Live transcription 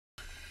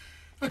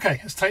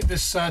Okay, let's take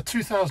this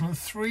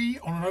 2003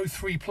 on an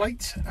 03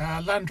 plate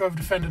Land Rover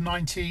Defender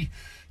 90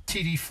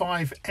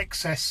 TD5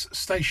 XS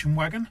station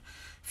wagon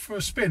for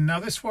a spin. Now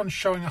this one's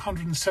showing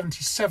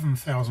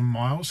 177,000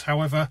 miles.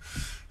 However,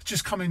 it's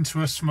just come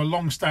into us from a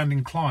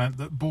long-standing client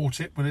that bought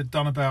it when it had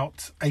done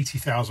about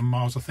 80,000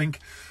 miles, I think,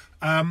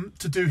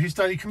 to do his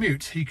daily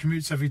commute. He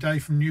commutes every day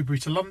from Newbury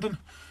to London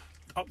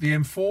up the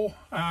M4,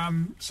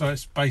 so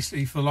it's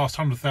basically for the last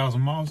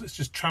 100,000 miles it's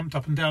just tramped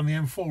up and down the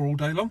M4 all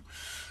day long.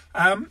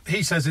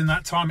 He says in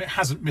that time it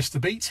hasn't missed a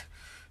beat,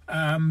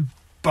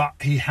 but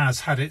he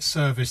has had it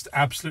serviced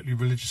absolutely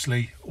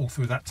religiously all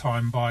through that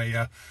time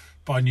by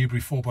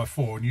Newbury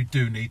 4x4, and you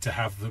do need to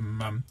have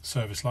them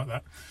serviced like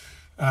that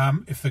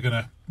if they're going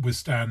to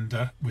withstand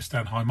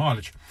high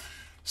mileage.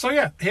 So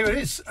yeah, here it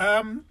is.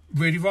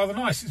 Really rather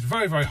nice. It's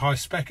very, very high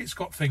spec. It's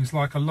got things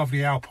like a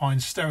lovely Alpine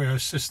stereo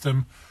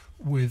system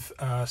with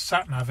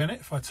sat nav in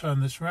it. If I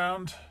turn this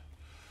round,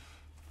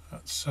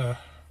 that's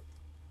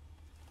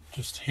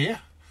just here.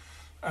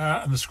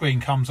 And the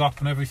screen comes up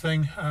and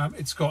everything.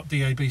 It's got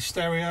DAB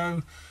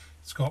stereo,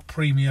 it's got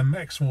premium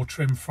Exmoor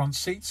trim front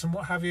seats and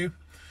what have you.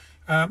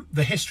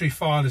 The history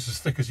file is as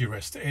thick as your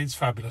wrist. It's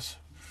fabulous.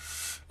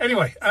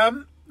 Anyway,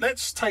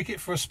 let's take it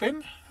for a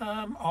spin.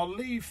 I'll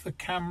leave the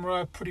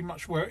camera pretty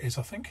much where it is,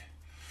 I think.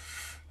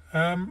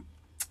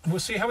 We'll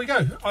see how we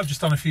go. I've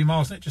just done a few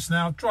miles in it just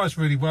now. It drives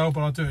really well,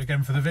 but I'll do it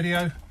again for the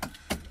video.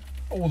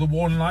 All the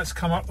warning lights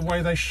come up the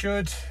way they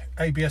should.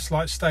 ABS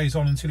light stays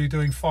on until you're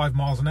doing 5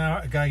 miles an hour,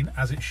 again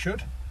as it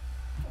should.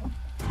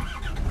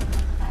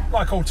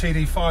 Like all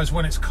TD5s,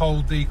 when it's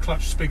cold the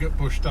clutch spigot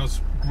bush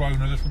does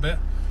groan a little bit,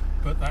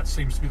 but that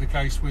seems to be the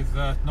case with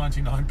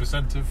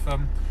 99%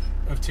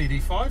 of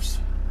TD5s.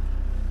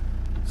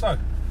 So,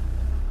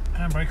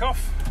 handbrake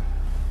off.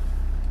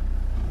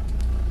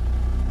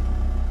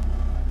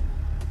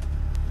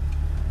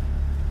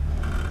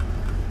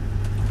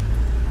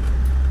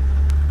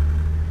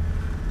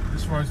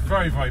 This road's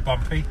very, very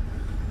bumpy.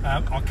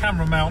 Our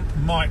camera mount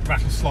might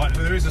rattle slightly,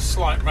 but there is a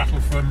slight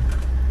rattle from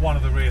one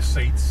of the rear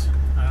seats,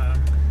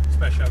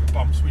 especially over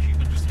bumps, which you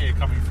can just hear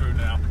coming through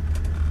now.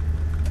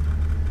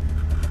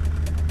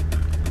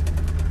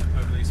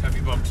 Over these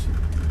heavy bumps.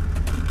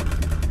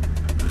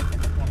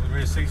 One of the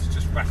rear seats is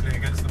just rattling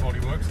against the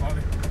bodywork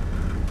slightly.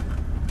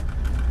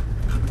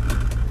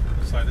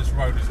 So this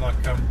road is like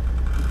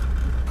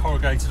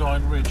corrugated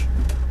iron ridge.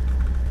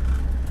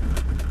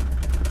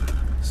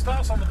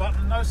 Starts on the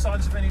button, no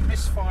signs of any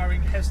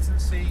misfiring,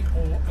 hesitancy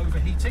or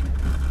overheating.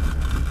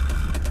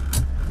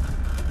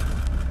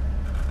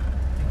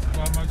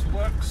 Heated motor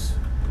works.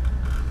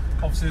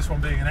 Obviously this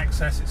one being an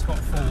XS, it's got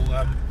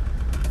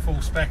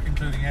full spec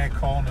including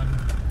aircon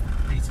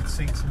and heated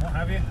seats and what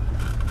have you.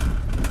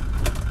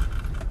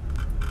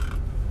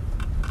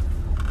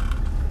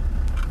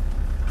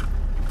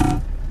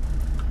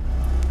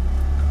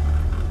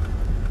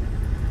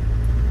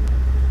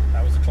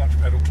 That was the clutch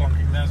pedal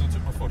clunking there as I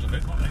took my foot off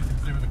it, not anything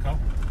to do with the car.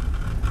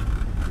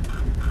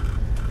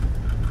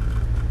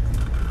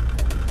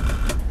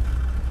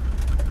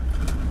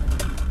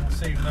 I'll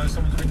see, even though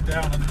someone's been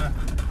down and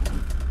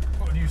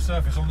put a new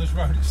surface on this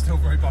road, it's still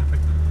very bumpy.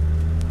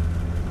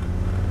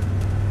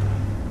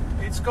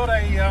 It's got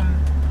a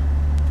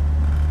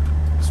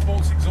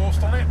sports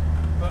exhaust on it,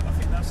 but I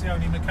think that's the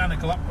only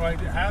mechanical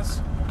upgrade it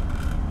has.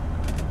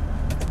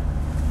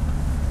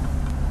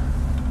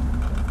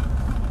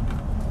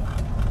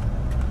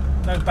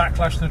 No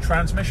backlash in the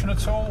transmission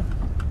at all.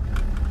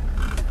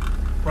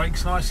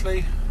 Brakes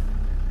nicely.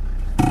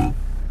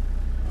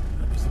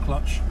 There's the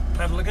clutch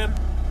pedal again.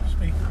 Just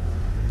me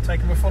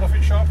taking my foot off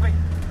it sharply.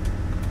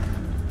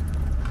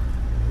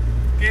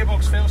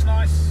 Gearbox feels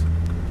nice.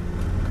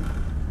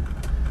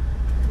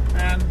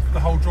 And the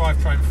whole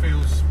drivetrain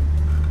feels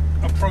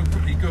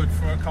appropriately good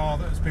for a car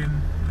that has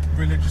been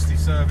religiously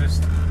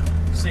serviced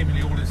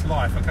seemingly all its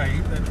life.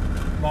 Okay, the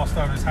last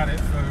owners had it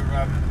for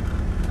a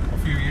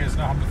few years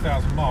and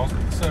 100,000 miles,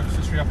 but the service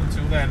history up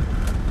until then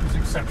was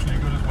exceptionally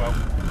good as well.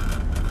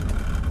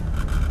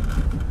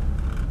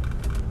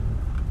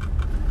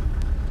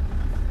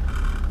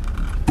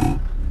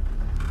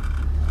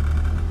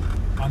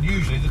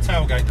 Unusually the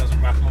tailgate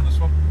doesn't rattle on this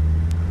one.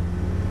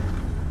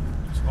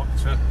 Just got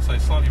say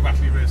slightly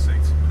rattly rear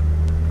seats.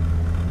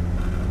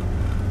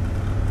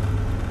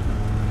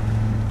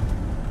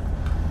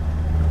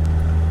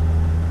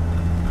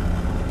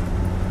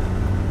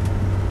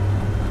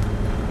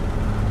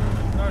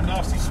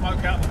 Nasty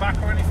smoke out the back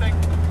or anything.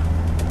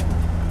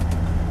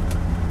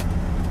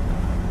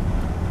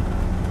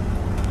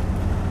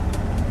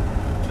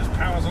 Just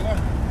powers along.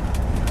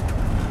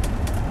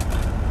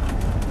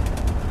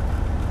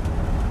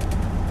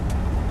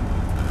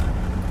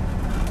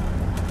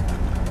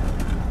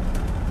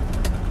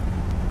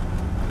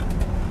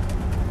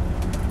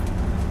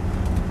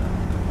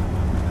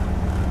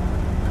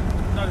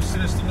 No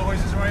sinister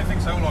noises or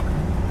anything, so all I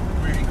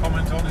can really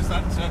comment on is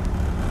that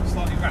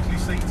slightly rattly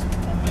seat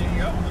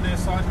on the near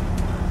side.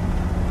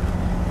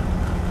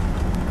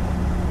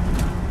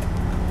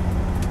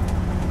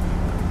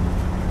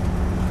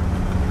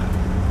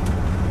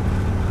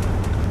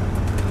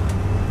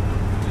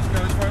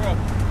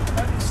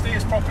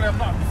 luckily I'm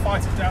not having to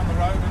fight it down the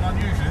road, and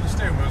unusually the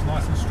steering wheel is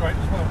nice and straight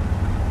as well.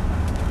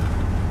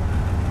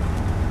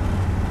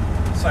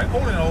 So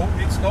all in all,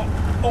 it's got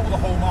all the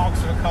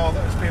hallmarks of a car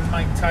that has been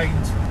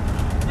maintained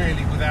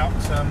really without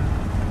what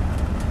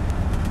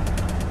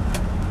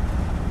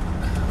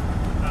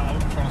I'm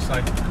trying to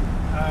say,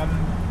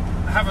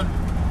 haven't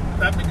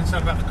been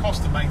concerned about the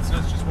cost of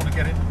maintenance, just want to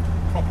get it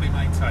properly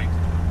maintained.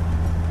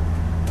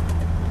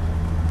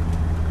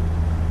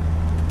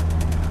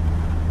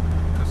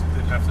 Because it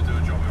did have to do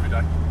a job every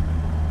day.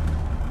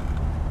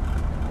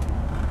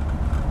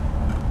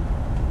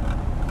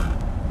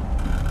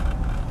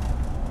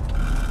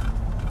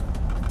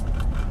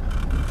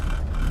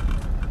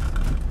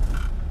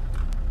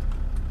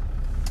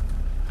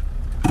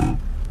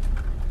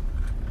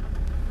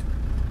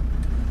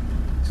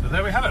 So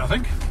there we have it, I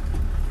think.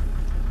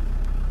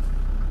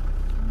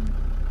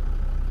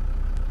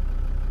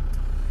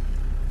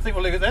 I think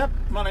we'll leave it there.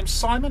 My name's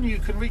Simon. You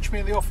can reach me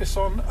in the office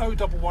on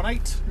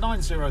 0118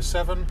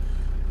 907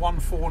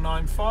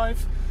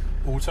 1495.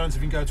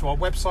 Alternatively, you can go to our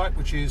website,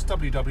 which is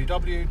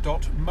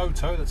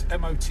www.moto, that's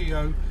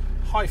moto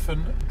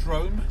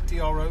 -drome,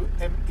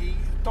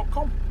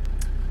 drome.com.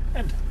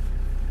 End.